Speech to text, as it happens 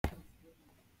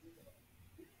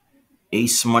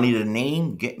Ace Money the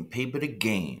name, getting paper the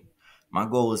game. My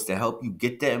goal is to help you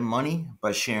get that money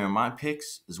by sharing my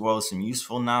picks as well as some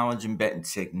useful knowledge and betting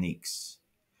techniques.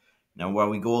 Now, while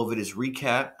we go over this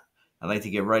recap, I'd like to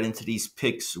get right into these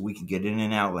picks so we can get in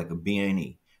and out like a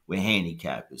B&E. We're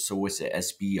handicappers, so it's a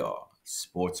SBR,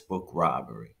 Sportsbook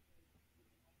Robbery.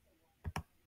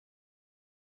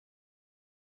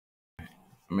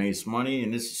 I'm Ace Money,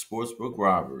 and this is Sportsbook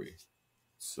Robbery.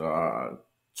 It's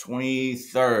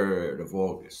 23rd of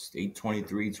August,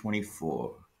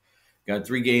 8/23/24. Got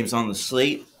 3 games on the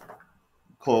slate.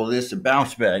 Call this a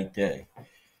bounce back day.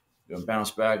 Gonna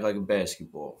bounce back like a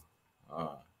basketball.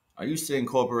 Uh, I used to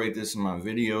incorporate this in my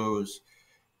videos,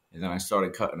 and then I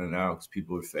started cutting it out because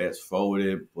people would fast forward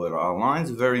it. But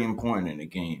lines are very important in the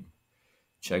game.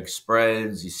 Check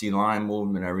spreads, you see line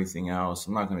movement, everything else.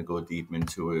 I'm not going to go deep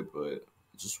into it, but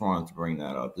I just wanted to bring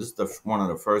that up. This is one of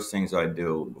the first things I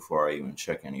do before I even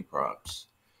check any props.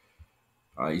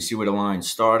 You see where the line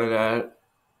started at,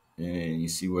 and you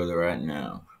see where they're at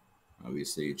now.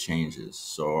 Obviously, it changes.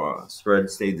 So spread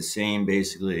stayed the same,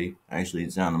 basically. Actually,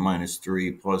 it's down to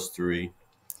 -3, +3.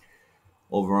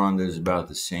 Over under is about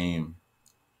the same.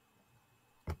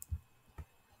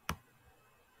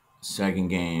 Second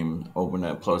game opened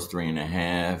at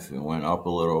 +3.5. It went up a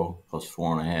little,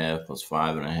 +4.5,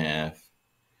 +5.5.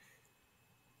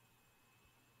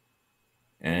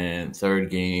 And third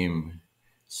game,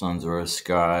 Suns vs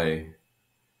Sky.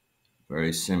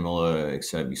 Very similar,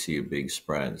 except you see a big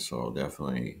spread, so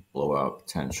definitely blowout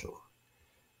potential.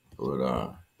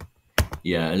 But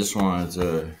yeah, I just wanted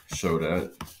to show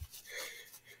that.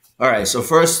 All right, so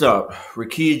first up,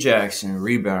 Rickea Jackson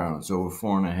rebounds over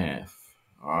 4.5.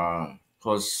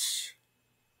 Plus,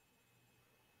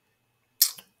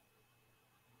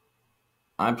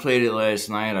 I played it last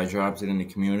night. I dropped it in the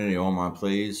community, all my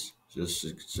plays, just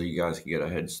so you guys can get a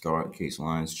head start in case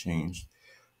lines changed.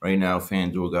 Right now,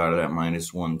 FanDuel got it at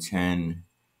 -110.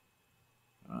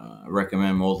 I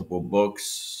recommend multiple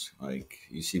books. Like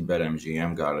you see,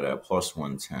 BetMGM got it at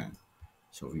 +110.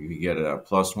 So if you could get it at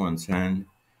 +110,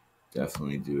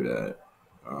 definitely do that.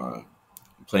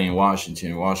 Playing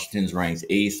Washington. Washington's ranked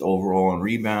 8th overall in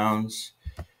rebounds.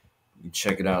 You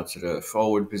check it out to the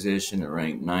forward position. They're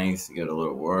ranked 9th. They get a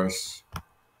little worse.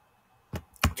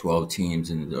 12 teams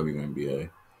in the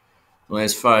WNBA. The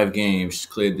last 5 games,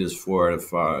 cleared this 4 out of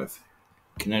 5.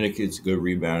 Connecticut's a good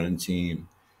rebounding team.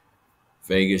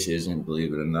 Vegas isn't,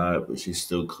 believe it or not, but she's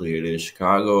still cleared it.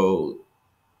 Chicago,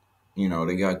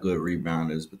 they got good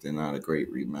rebounders, but they're not a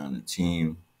great rebounding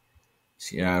team.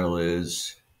 Seattle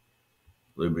is.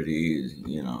 Liberty is,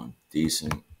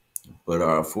 decent.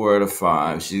 But 4 out of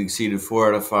 5. She exceeded 4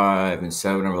 out of 5 in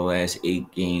 7 of the last 8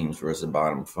 games versus the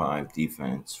bottom 5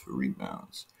 defense for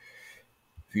rebounds.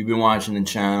 If you've been watching the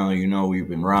channel, you know we've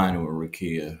been riding with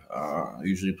Rickea. I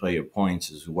usually play your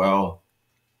points as well.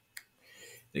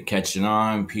 They're catching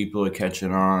on. People are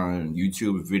catching on.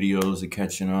 YouTube videos are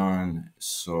catching on.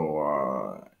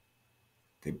 So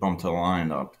they bumped the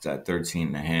line up. It's at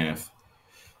 13.5.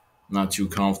 Not too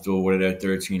comfortable with it at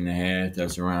 13.5.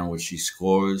 That's around what she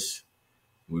scores.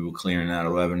 We were clearing out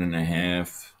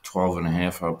 11.5,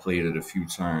 12.5. I played it a few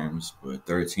times, but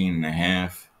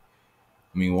 13.5.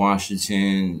 I mean,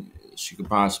 Washington, she could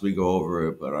possibly go over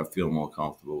it, but I feel more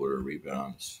comfortable with her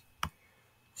rebounds.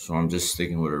 So I'm just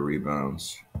sticking with her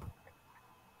rebounds.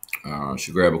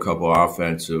 She grabbed a couple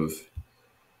offensive.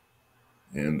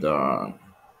 And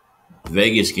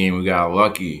Vegas game, we got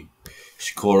lucky.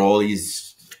 She caught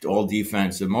all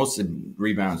defensive. Most of the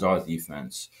rebounds are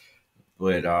defense.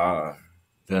 But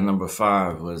that number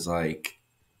 5 was like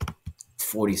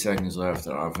 40 seconds left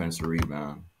of offensive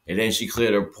rebound. And then she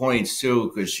cleared her points too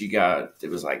because it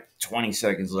was like 20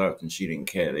 seconds left and she didn't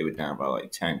care. They were down by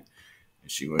like 10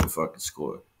 and she went and fucking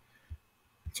scored.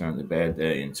 Turned a bad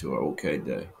day into an okay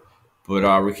day. But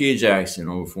Rickea Jackson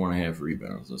over 4.5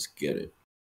 rebounds. Let's get it.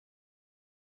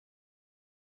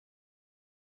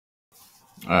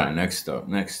 All right, next up.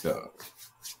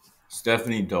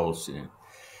 Stephanie Dolson.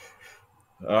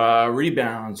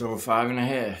 Rebounds over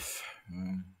 5.5.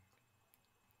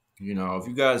 If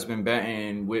you guys been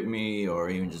betting with me or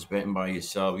even just betting by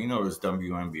yourself, this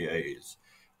WNBA is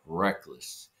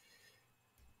reckless.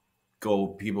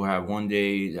 People have one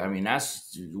day. I mean,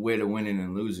 that's where the winning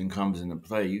and losing comes into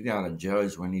play. You got to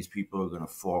judge when these people are going to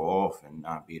fall off and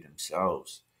not be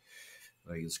themselves.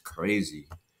 Like, it's crazy.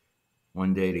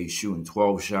 One day they're shooting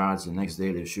 12 shots. The next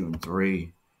day they're shooting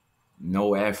 3.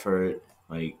 No effort.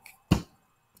 Like,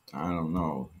 I don't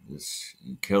know. It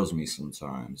kills me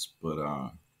sometimes.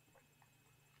 But,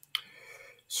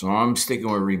 so I'm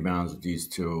sticking with rebounds with these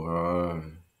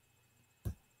two.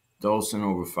 Dolson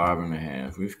over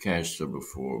 5.5. We've cashed her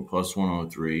before. Plus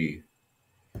 103.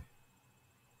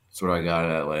 That's what I got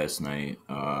at last night.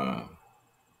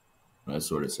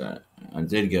 That's what it's at. I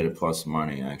did get a plus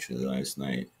money actually last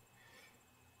night.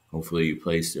 Hopefully you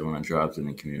placed it when I dropped it in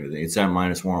the community. It's at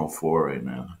minus 104 right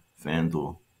now.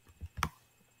 FanDuel.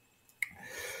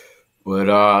 But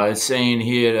it's saying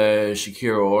here that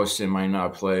Shakira Austin might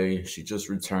not play. She just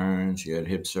returned. She had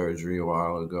hip surgery a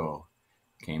while ago.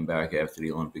 Came back after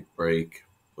the Olympic break.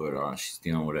 But she's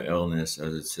dealing with an illness,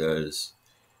 as it says.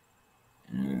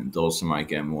 And Dolson might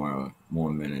get more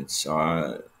minutes.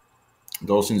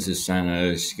 Dolson's the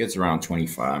center. She gets around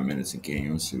 25 minutes a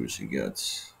game. Let's see what she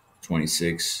gets.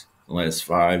 26. The last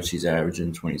 5, she's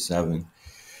averaging 27.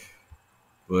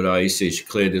 But you see, she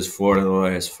cleared this 4 of the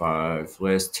last 5.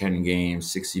 Last 10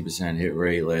 games, 60% hit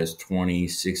rate. Last 20,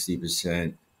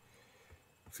 60%.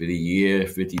 For the year,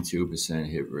 52%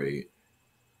 hit rate.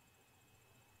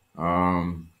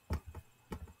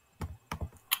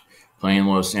 Playing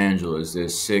Los Angeles, they're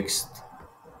 6th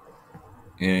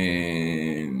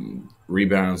in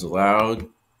rebounds allowed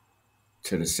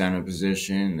to the center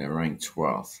position. They're ranked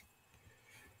 12th.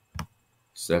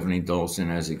 Stephanie Dolson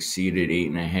has exceeded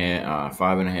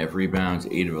 5.5 rebounds,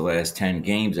 8 of the last 10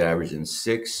 games, averaging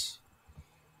 6.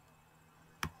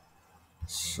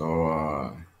 So,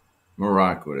 I'm gonna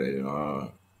rock with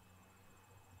it.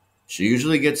 She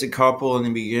usually gets a couple in the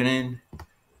beginning,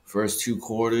 first 2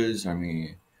 quarters. I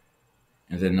mean,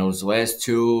 and then those last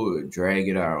 2 drag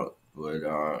it out. But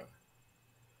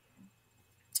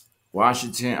Los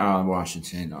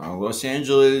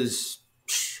Angeles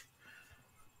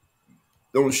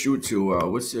don't shoot too well.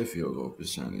 What's their field goal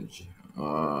percentage?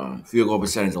 Field goal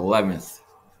percentage 11th.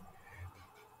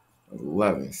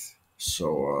 11th.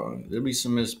 So there'll be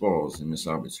some missed balls and missed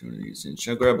opportunities. And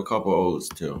she'll grab a couple O's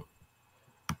too.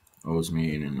 O's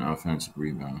meaning offensive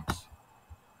rebounds.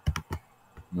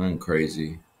 Nothing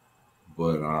crazy.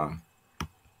 But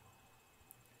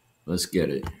let's get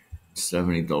it.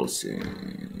 70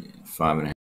 Dolson.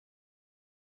 5.5.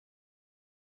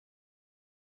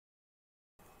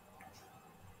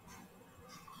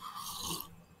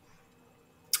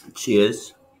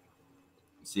 Cheers.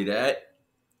 See that?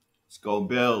 Let's go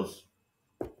Bills.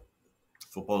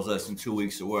 Football's less than 2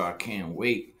 weeks away. I can't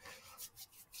wait.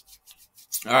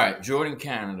 All right, Jordan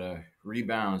Canada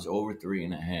rebounds over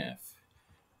 3.5.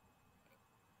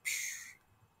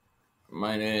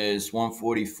 Minus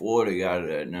 144. They got it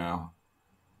at now.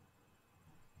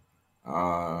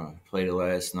 Played it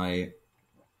last night.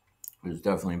 There's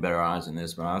definitely better odds than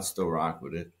this, but I'd still rock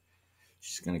with it.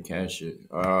 She's gonna cash it.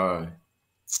 4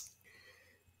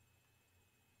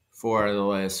 out of the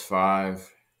last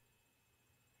 5.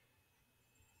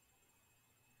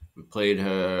 We played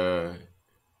her.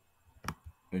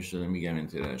 Actually, let me get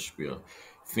into that spiel.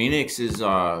 Phoenix is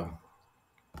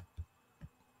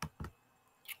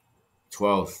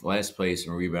 12th, last place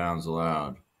in rebounds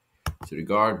allowed. To the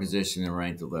guard position, they're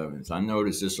ranked 11th. I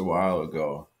noticed this a while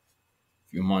ago, a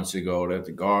few months ago, that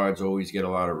the guards always get a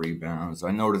lot of rebounds.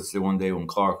 I noticed it one day when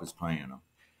Clark was playing them.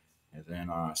 And then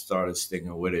I started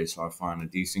sticking with it, so I find a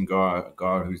decent guard, a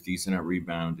guard who's decent at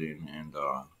rebounding and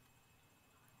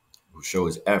who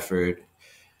shows effort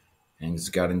and has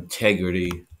got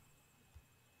integrity,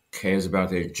 cares about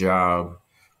their job.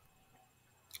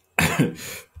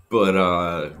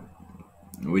 But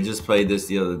we just played this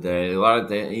the other day. A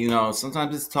lot of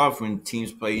sometimes it's tough when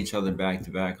teams play each other back to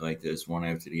back like this, one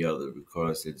after the other,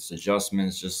 because it's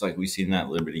adjustments, just like we seen that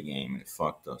Liberty game. It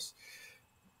fucked us.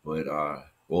 But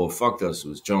what fucked us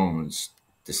was Jones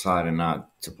decided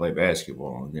not to play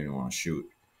basketball and didn't want to shoot.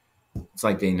 It's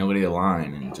like they know their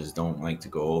line and just don't like to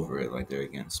go over it, like they're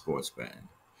against sports betting.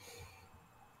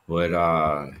 But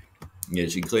yeah,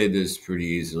 she cleared this pretty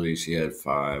easily. She had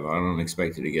 5. I don't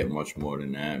expect her to get much more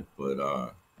than that,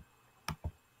 but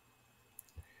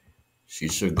she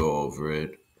should go over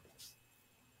it.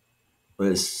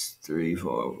 It's 3,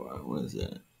 4, 5. What is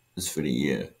that? It's for the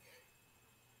year.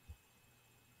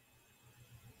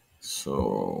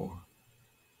 So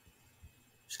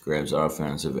she grabs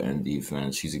offensive and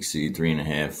defense. She's exceeded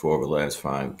 3.5 for the last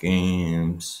 5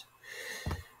 games.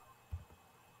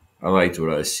 I liked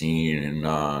what I seen, and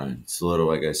it's a little,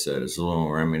 like I said, it's a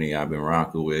little remedy I've been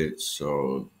rocking with.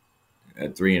 So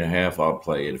at 3.5, I'll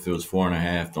play it. If it was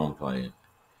 4.5, don't play it.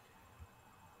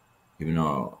 Even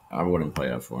though I wouldn't play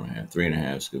at 4.5,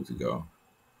 3.5 is good to go.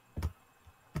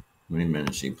 How many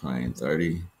minutes she playing?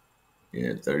 30.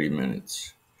 Yeah, 30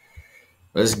 minutes.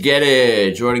 Let's get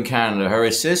it. Jordan Canada. Her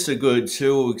assists are good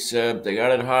too, except they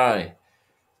got it high.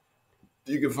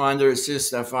 You can find her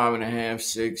assists at 5.5,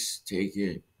 6. Take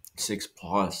it.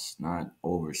 6+, not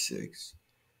over 6.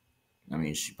 I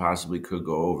mean, she possibly could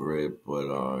go over it,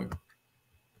 but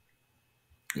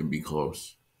it'd be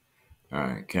close. All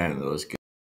right, Canada, let's get.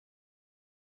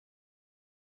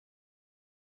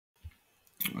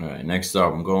 All right, next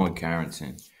up, I'm going with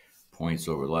Carrington. Points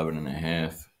over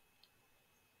 11.5,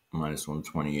 minus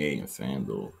 128 in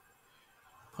FanDuel.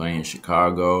 Playing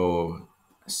Chicago,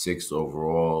 sixth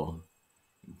overall.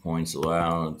 Points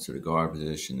allowed to the guard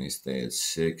position, they stay at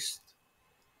sixth.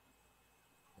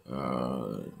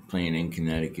 Playing in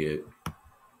Connecticut.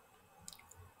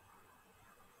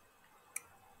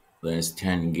 Last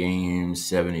 10 games,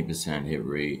 70% hit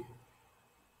rate.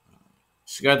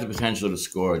 She got the potential to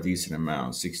score a decent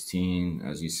amount. 16,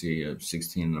 as you see,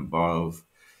 16 and above.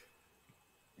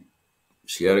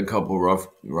 She had a couple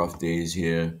rough days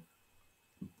here,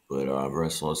 but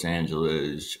versus Los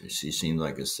Angeles, she seemed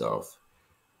like herself.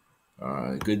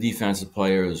 Good defensive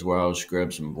player as well. She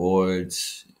grabbed some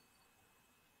boards.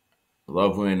 I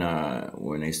love when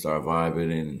they start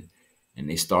vibing and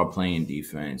they start playing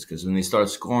defense, because when they start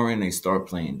scoring, they start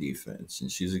playing defense, and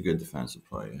she's a good defensive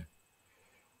player.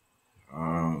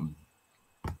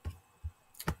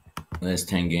 Last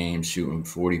 10 games, shooting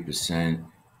 40%,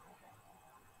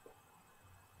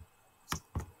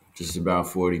 just about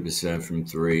 40% from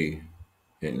three,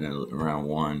 hitting it around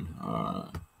one.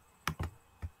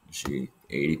 She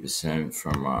 80%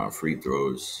 from free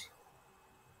throws.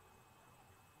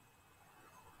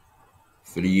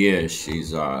 For the year,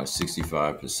 she's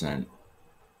 65%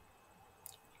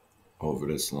 over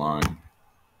this line.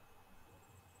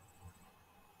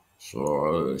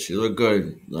 So she looked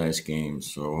good last game,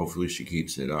 so hopefully she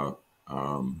keeps it up.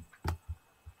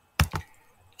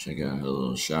 Check out her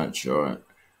little shot chart.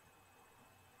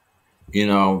 You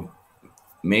know,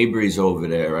 Mabry's over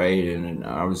there, right? And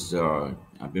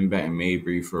I've been betting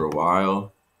Mabry for a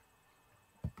while,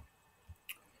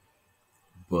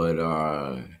 but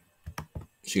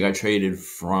she got traded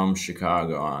from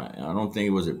Chicago. I don't think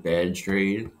it was a bad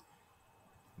trade,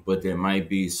 but there might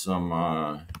be some.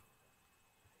 I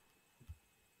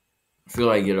feel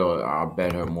like I'll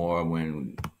bet her more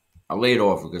when I laid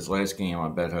off, because last game I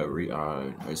bet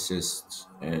her assists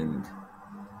and.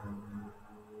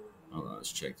 Hold on,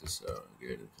 let's check this out. I'll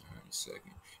get into her in a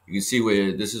second. You can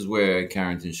see this is where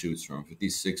Carrington shoots from.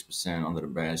 56% under the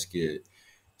basket,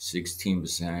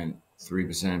 16%,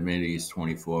 3% middies,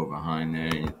 24 behind there.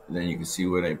 And then you can see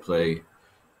where they play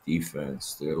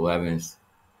defense. They're 11th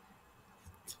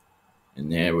in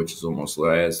there, which is almost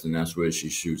last, and that's where she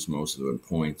shoots most of her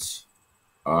points.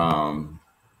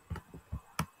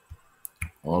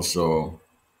 Also,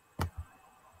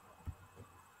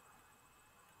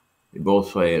 they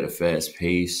both play at a fast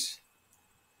pace.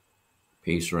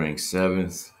 Pace ranks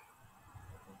 7th.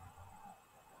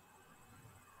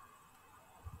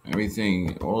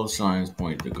 Everything, all the signs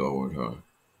point to go with her.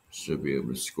 Should be able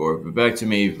to score. But back to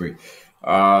Mabry.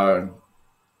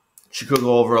 She could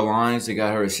go over her lines. They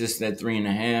got her assist at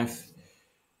 3.5.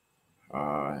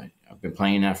 I've been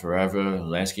playing that forever.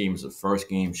 Last game was the first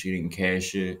game. She didn't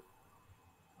cash it.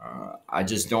 I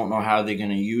just don't know how they're going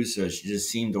to use her. She just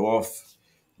seemed off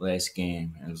last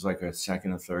game. It was like her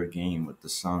second or third game with the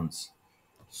Suns.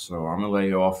 So I'm going to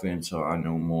lay off until I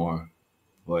know more.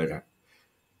 But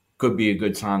could be a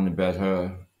good time to bet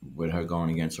her with her going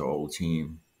against her old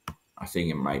team. I think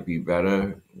it might be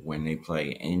better when they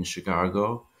play in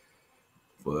Chicago.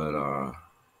 But I'm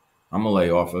going to lay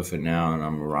off of it now, and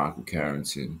I'm going to rock with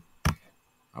Carrington.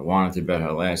 I wanted to bet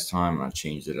her last time, and I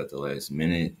changed it at the last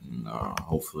minute. And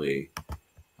hopefully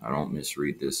I don't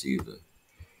misread this either.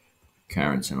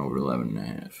 Carrington over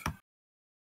 11.5.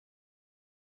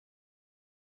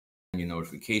 Your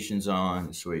notifications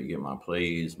on, so you get my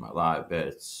plays, my live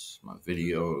bets, my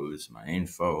videos, my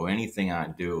info, anything I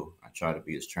do. I try to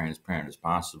be as transparent as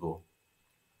possible.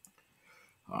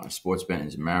 Sports betting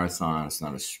is a marathon, it's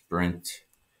not a sprint.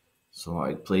 So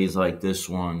like plays like this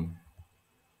one,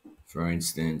 for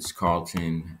instance,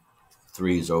 Carlton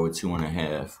 3 is over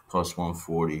 2.5, plus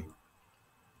 140.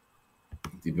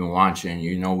 If you've been watching,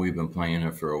 you know we've been playing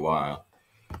it for a while.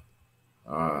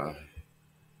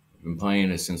 We've been playing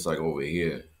it since like over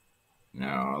here.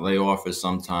 Now, I lay off it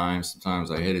sometimes. Sometimes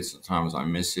I hit it. Sometimes I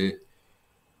miss it.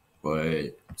 But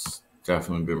it's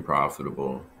definitely been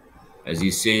profitable. As you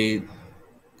see,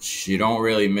 she don't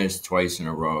really miss twice in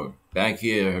a row. Back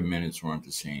here, her minutes weren't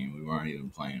the same. We weren't even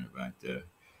playing it back there.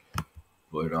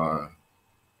 But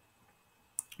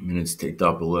minutes ticked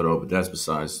up a little, but that's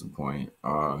besides the point.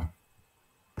 For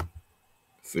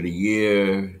the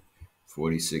year,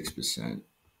 46%.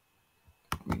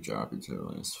 Let me drop it to the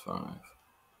last 5.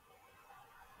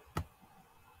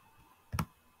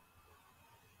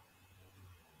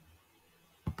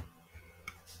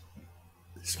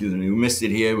 excuse me, we missed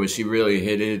it here, but she really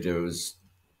hit it. There was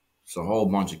a whole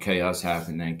bunch of chaos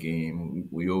happened that game.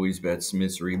 We always bet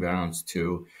Smith's rebounds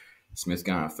too. Smith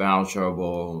got in foul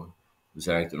trouble, was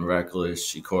acting reckless.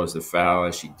 She caused a foul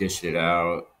as she dished it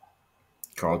out.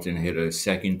 Carlton hit a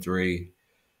second three,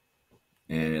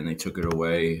 and they took it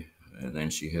away. And then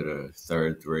she hit a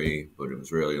third three, but it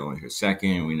was really only her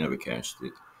second. We never cashed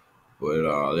it.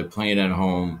 But they're playing at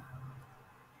home.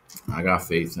 I got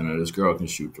faith in her. This girl can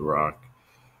shoot the rock.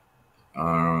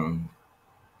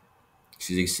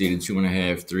 She's exceeded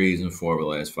 2.5 threes in 4 of the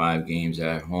last 5 games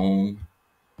at home.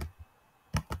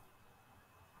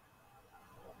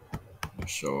 I'll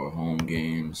show her home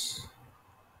games.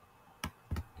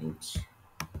 Oops.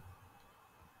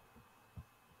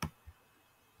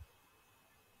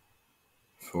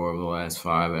 Four of the last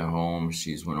 5 at home.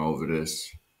 She's went over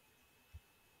this.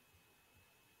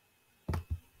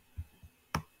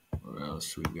 What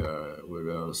else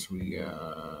we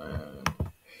got?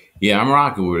 Yeah, I'm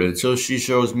rocking with it. Until she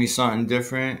shows me something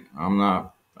different,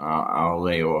 I'll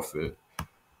lay off it.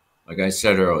 Like I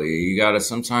said earlier,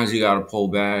 sometimes you gotta pull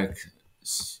back.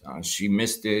 She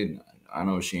missed it. I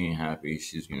know she ain't happy.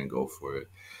 She's gonna go for it.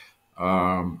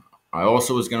 I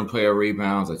also was gonna play her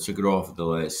rebounds. I took it off at the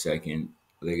last second.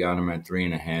 They got him at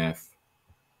 3.5.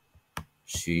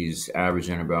 She's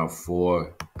averaging about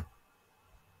 4.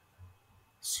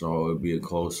 So it'd be a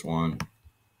close one.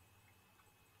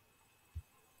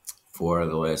 4 of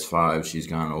the last 5, she's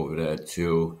gone over that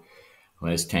too.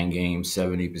 Last 10 games,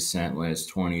 70%. Last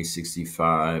 20,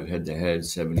 65. Head-to-head,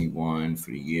 71.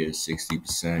 For the year,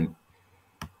 60%.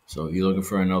 So if you're looking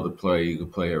for another play, you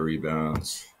can play her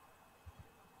rebounds.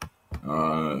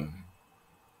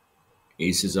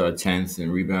 Aces are 10th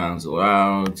in rebounds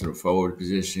allowed to the forward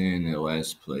position in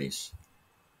last place.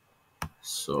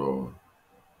 So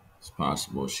it's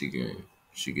possible she could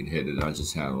hit it. I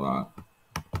just had a lot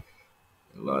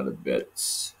of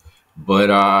bets. But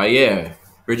yeah,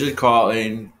 Bridget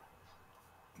Carlton,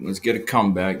 let's get a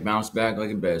comeback, bounce back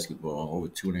like a basketball, over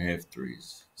 2.5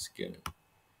 threes. Let's get it.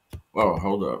 Well,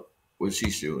 hold up. What's she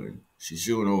shooting? She's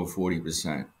shooting over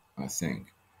 40%, I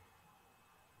think.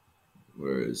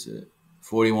 Where is it?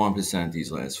 41%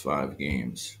 these last 5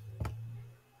 games.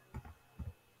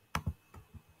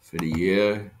 For the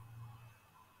year,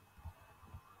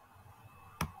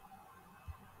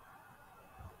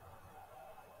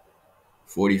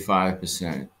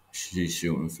 45% she's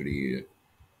shooting for the year.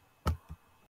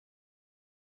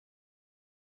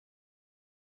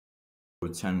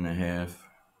 With 10.5. I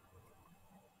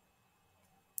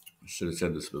should have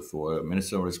said this before.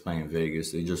 Minnesota's playing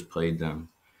Vegas. They just played them.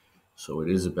 So it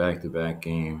is a back-to-back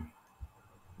game.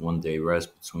 1 day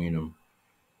rest between them.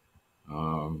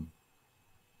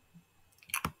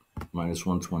 Minus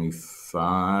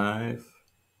 125.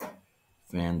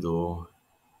 FanDuel.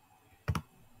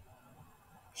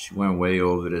 She went way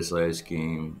over this last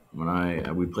game.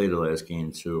 We played the last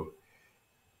game too.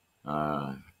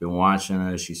 Been watching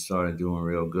her. She started doing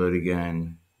real good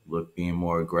again. Being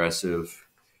more aggressive.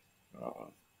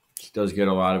 She does get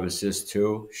a lot of assists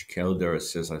too. She killed her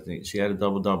assists. I think she had a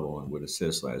double-double with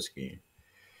assists last game.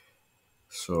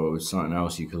 So it's something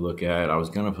else you could look at. I was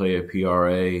gonna play a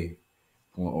PRA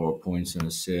or points and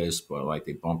assists, but like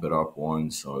they bump it up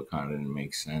one, so it kind of didn't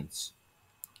make sense.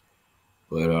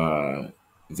 But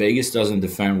Vegas doesn't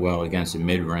defend well against the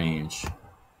mid-range,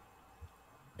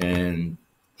 and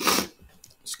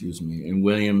and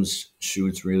Williams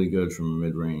shoots really good from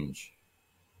mid-range.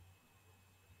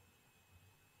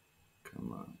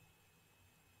 Come on.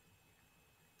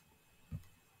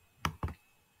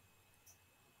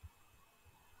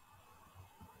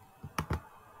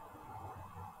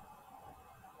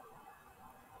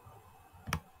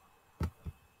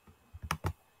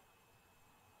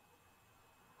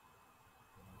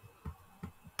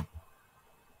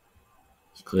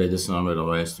 Cleared the sum of the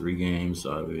last 3 games,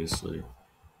 obviously.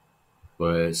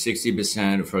 But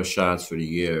 60% of her shots for the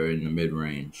year in the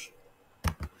mid-range.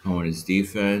 Opponent's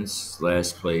defense,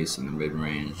 last place in the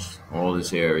mid-range. All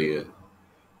this area.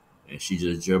 And she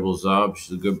just dribbles up.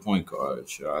 She's a good point guard.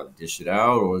 She'll dish it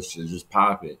out or she'll just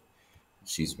pop it.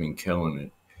 She's been killing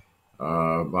it.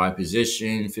 By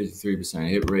position, 53%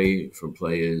 hit rate for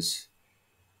players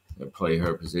that play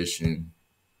her position.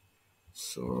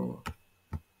 So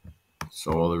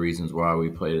all the reasons why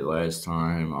we played it last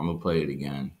time, I'm going to play it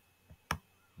again.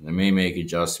 They may make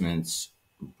adjustments,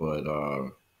 but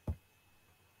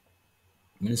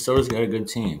Minnesota's got a good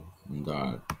team. And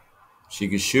she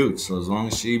can shoot. So as long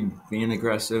as she's being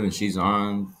aggressive and she's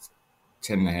on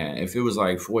 10.5. If it was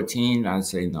like 14, I'd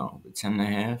say no. But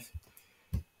 10.5,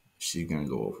 she's going to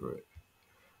go over it.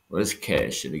 Let's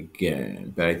cash it again.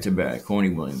 Back to back. Corny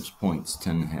Williams, points,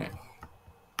 10.5.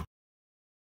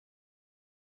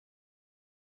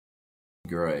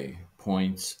 Gray,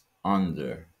 points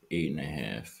under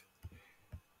 8.5.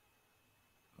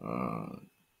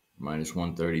 Minus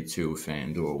 132,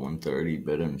 FanDuel, 130,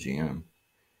 BetMGM.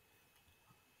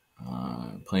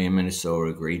 Playing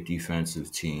Minnesota, great defensive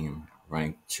team.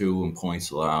 Ranked 2 in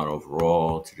points allowed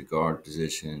overall to the guard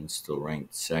position, still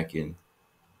ranked second.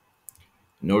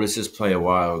 Noticed this play a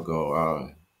while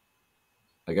ago.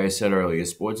 Like I said earlier,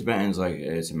 sports betting is like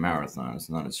it's a marathon. It's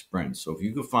not a sprint. So if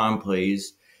you could find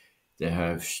plays that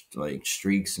have like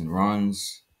streaks and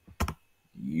runs,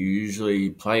 you usually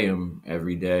play them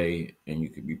every day, and you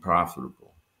could be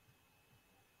profitable.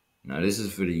 Now this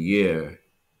is for the year.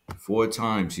 4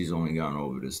 times she's only gone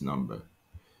over this number.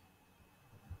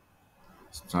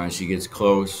 Sometimes she gets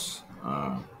close.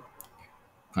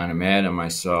 Kind of mad at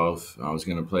myself. I was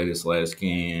gonna play this last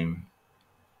game.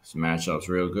 This matchup's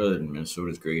real good.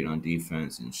 Minnesota's great on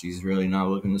defense, and she's really not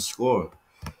looking to score.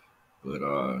 But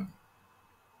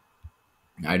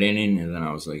I didn't, and then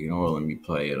I was like, you know what, let me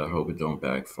play it. I hope it don't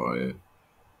backfire.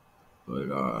 But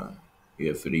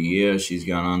yeah, for the year, she's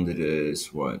gone under this,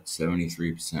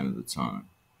 73% of the time.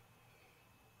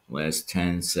 Last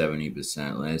 10,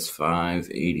 70%. Last 5,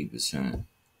 80%.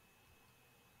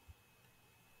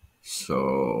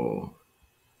 So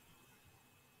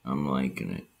I'm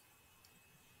liking it.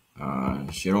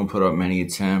 She don't put up many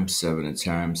attempts, 7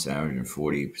 attempts, averaging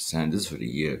 48%. This is for the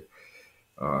year.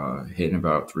 Hitting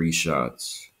about 3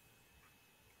 shots.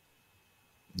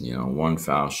 1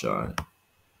 foul shot.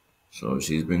 So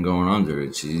she's been going under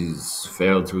it. She's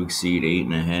failed to exceed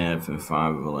 8.5 in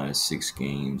 5 of the last 6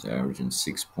 games, averaging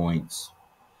 6 points.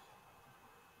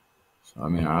 So, I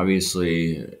mean,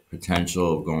 obviously,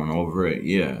 potential of going over it,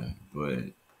 yeah,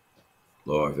 but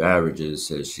law of averages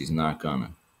says she's not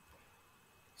gonna.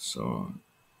 So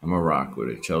I'm gonna rock with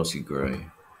it. Chelsea Gray,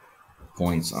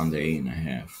 points under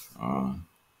 8.5.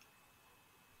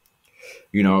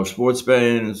 Sports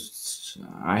betting,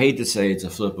 I hate to say it's a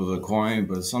flip of a coin,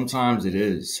 but sometimes it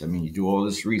is. I mean, you do all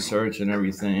this research and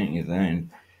everything, and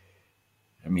then,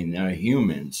 they're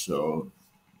humans, so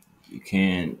you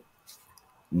can't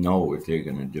know what they're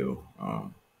going to do.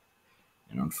 And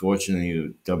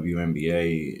unfortunately,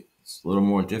 WNBA, it's a little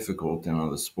more difficult than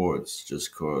other sports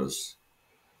just because,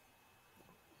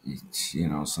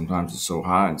 sometimes it's so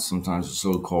hot and sometimes it's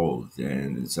so cold,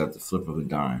 and it's at the flip of a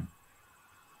dime.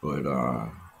 But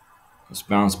let's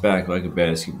bounce back like a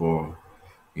basketball.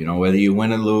 Whether you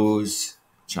win or lose,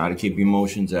 try to keep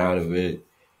emotions out of it.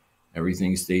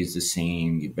 Everything stays the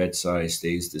same. Your bet size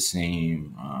stays the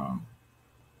same.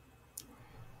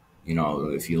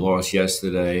 If you lost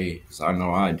yesterday, because I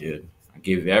know I did, I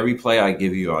give every play I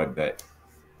give you, I bet.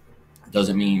 It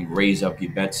doesn't mean raise up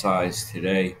your bet size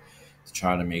today to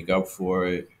try to make up for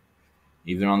it.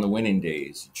 Even on the winning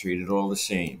days, you treat it all the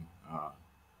same.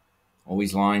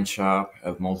 Always line shop,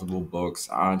 have multiple books,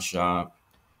 odd shop.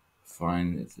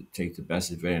 Take the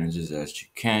best advantages as you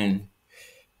can.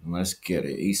 And let's get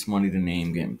it. Ace money to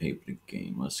name, getting paid for the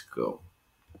game. Let's go.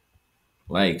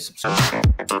 Like, subscribe.